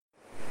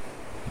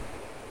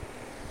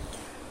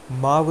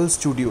Marvel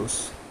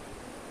Studios.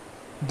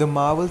 The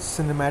Marvel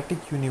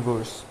Cinematic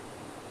Universe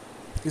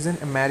is an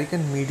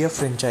American media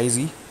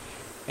franchisee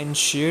and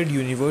shared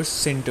universe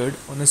centered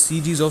on a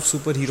series of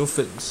superhero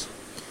films,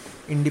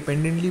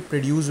 independently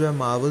produced by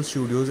Marvel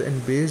Studios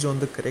and based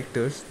on the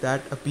characters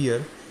that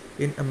appear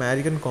in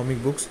American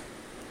comic books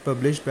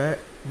published by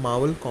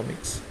Marvel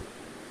Comics.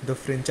 The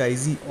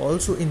franchisee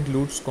also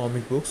includes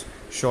comic books,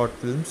 short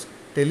films,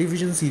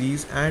 television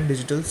series, and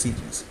digital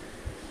series.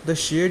 The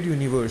shared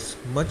universe,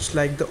 much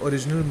like the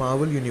original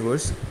Marvel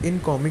universe in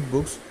comic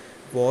books,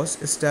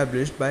 was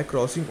established by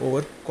crossing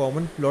over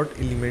common plot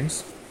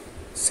elements,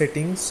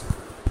 settings,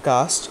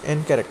 cast,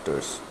 and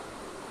characters.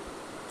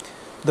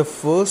 The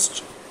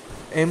first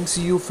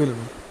MCU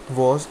film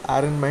was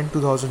Iron Man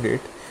 2008,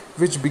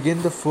 which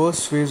began the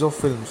first phase of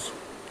films,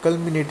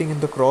 culminating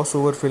in the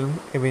crossover film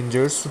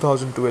Avengers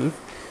 2012.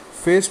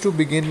 Phase 2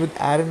 began with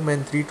Iron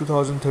Man 3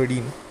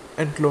 2013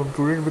 and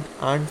concluded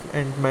with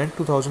Ant-Man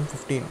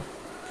 2015.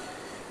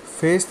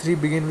 Phase 3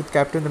 began with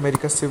Captain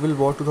America Civil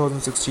War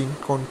 2016,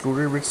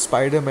 concluded with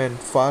Spider-Man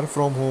Far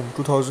From Home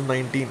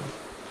 2019.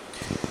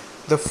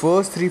 The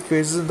first three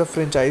phases in the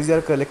franchise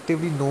are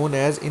collectively known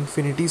as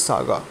Infinity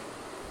Saga.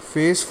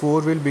 Phase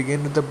 4 will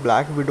begin with the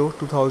Black Widow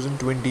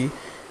 2020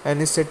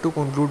 and is set to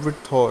conclude with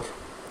Thor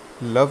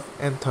Love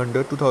and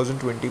Thunder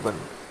 2021.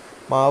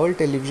 Marvel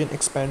Television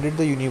expanded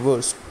the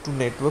universe to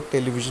network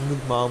television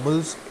with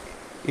Marvel's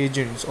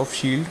Agents of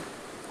S.H.I.E.L.D.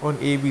 on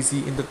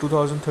ABC in the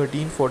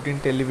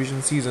 2013-14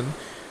 television season,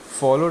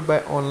 followed by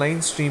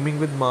online streaming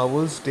with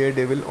Marvel's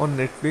Daredevil on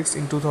Netflix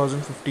in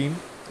 2015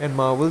 and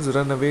Marvel's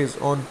Runaways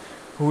on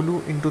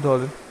Hulu in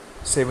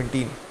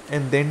 2017,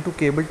 and then to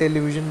cable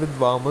television with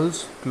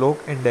Marvel's Cloak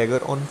and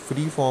Dagger on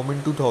Freeform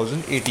in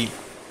 2018.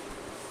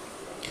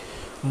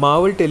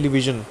 Marvel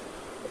Television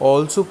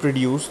also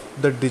produced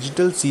the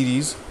digital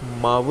series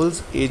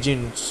Marvel's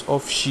Agents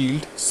of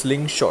S.H.I.E.L.D.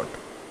 Slingshot.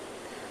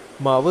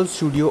 Marvel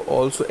Studio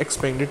also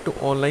expanded to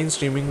online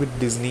streaming with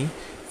Disney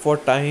for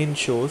tie-in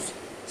shows,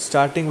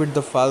 starting with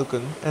The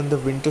Falcon and the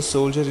Winter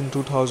Soldier in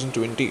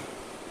 2020.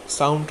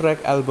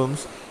 Soundtrack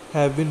albums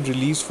have been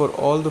released for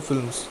all the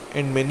films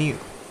and many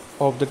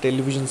of the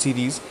television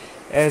series,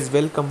 as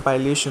well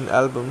compilation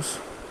albums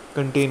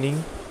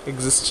containing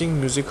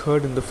existing music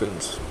heard in the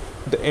films.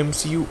 The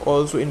MCU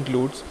also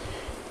includes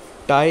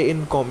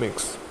tie-in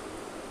comics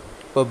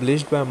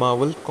published by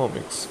Marvel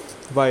Comics,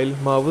 while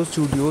Marvel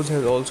Studios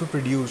has also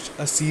produced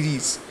a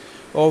series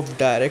of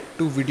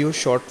direct-to-video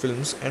short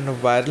films and a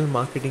viral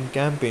marketing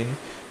campaign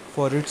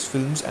for its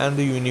films and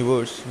the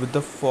universe with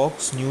the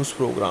Fox News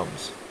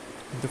programs.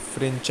 The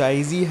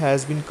franchisee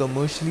has been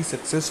commercially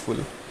successful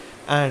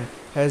and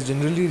has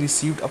generally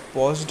received a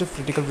positive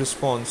critical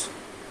response,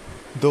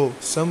 though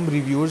some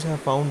reviewers have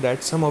found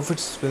that some of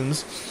its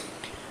films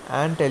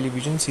and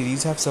television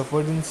series have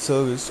suffered in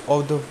service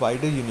of the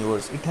wider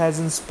universe. It has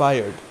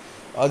inspired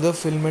other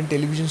film and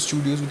television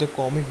studios with the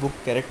comic book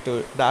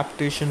character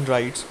adaptation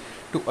rights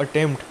to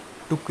attempt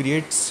to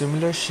create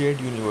similar shared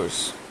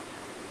universe.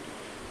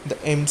 The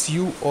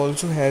MCU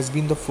also has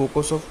been the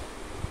focus of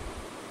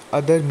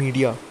other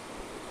media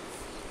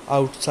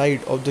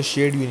outside of the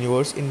shared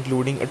universe,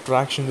 including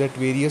attractions at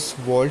various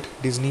Walt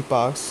Disney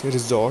parks,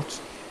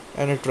 resorts,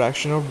 and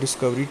attraction of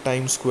Discovery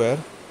Times Square,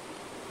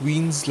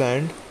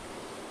 Queensland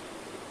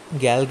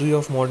Gallery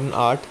of Modern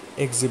Art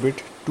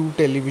exhibit, 2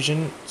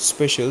 television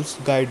specials,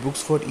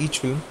 guidebooks for each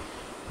film,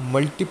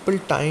 multiple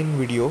tie-in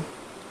video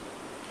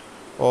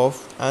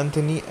of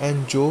Anthony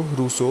and Joe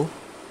Russo,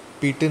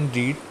 Peyton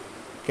Reed,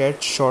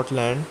 Cat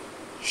Shortland,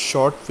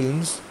 short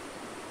films.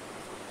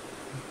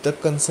 The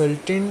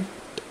Consultant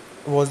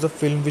was the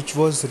film which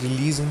was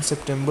released in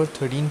September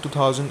 13,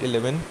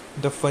 2011.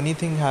 The Funny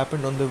Thing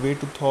Happened on the Way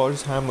to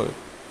Thor's Hammer,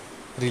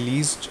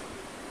 released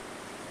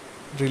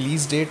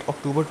release date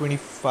October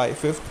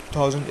 25th,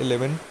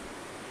 2011.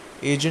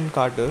 Agent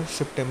Carter,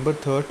 September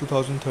 3rd,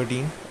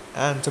 2013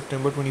 and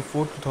September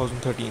 24th,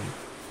 2013.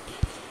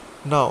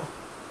 Now,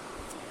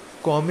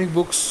 comic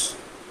books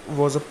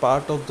was a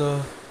part of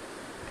the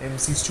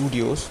MC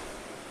Studios.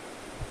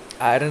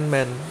 Iron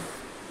Man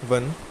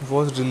 1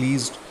 was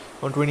released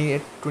on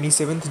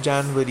 27th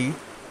January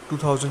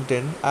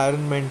 2010.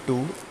 Iron Man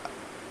 2,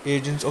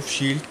 Agents of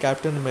S.H.I.E.L.D.,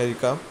 Captain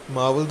America,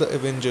 Marvel The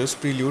Avengers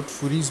Prelude,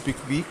 Fury's Big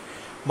Week,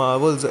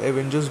 Marvel's The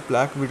Avengers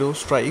Black Widow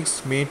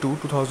Strikes, May 2,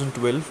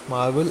 2012,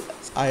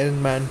 Marvel's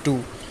Iron Man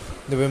 2,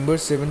 November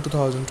 7,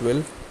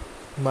 2012,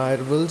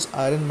 Marvel's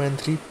Iron Man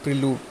 3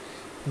 Prelude,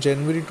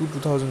 January 2,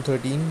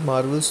 2013,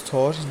 Marvel's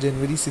Thor,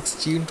 January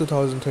 16,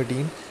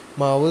 2013,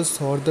 Marvel's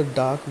Thor The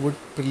Dark Wood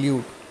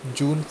Prelude,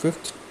 June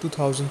 5th,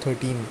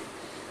 2013,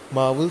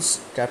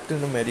 Marvel's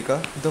Captain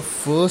America The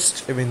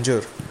First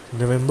Avenger,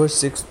 November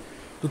 6,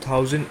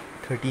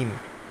 2013,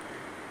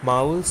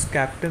 Marvel's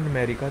Captain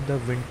America The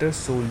Winter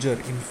Soldier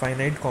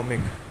Infinite Comic,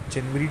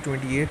 January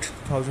 28,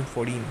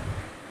 2014,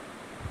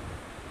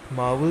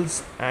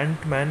 Marvel's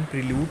Ant-Man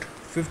Prelude,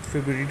 5th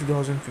February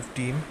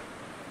 2015,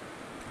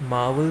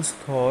 Marvel's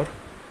Thor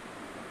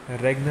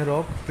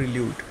Ragnarok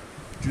Prelude,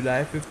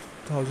 July 5th,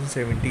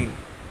 2017,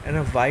 and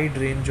a wide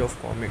range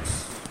of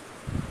comics.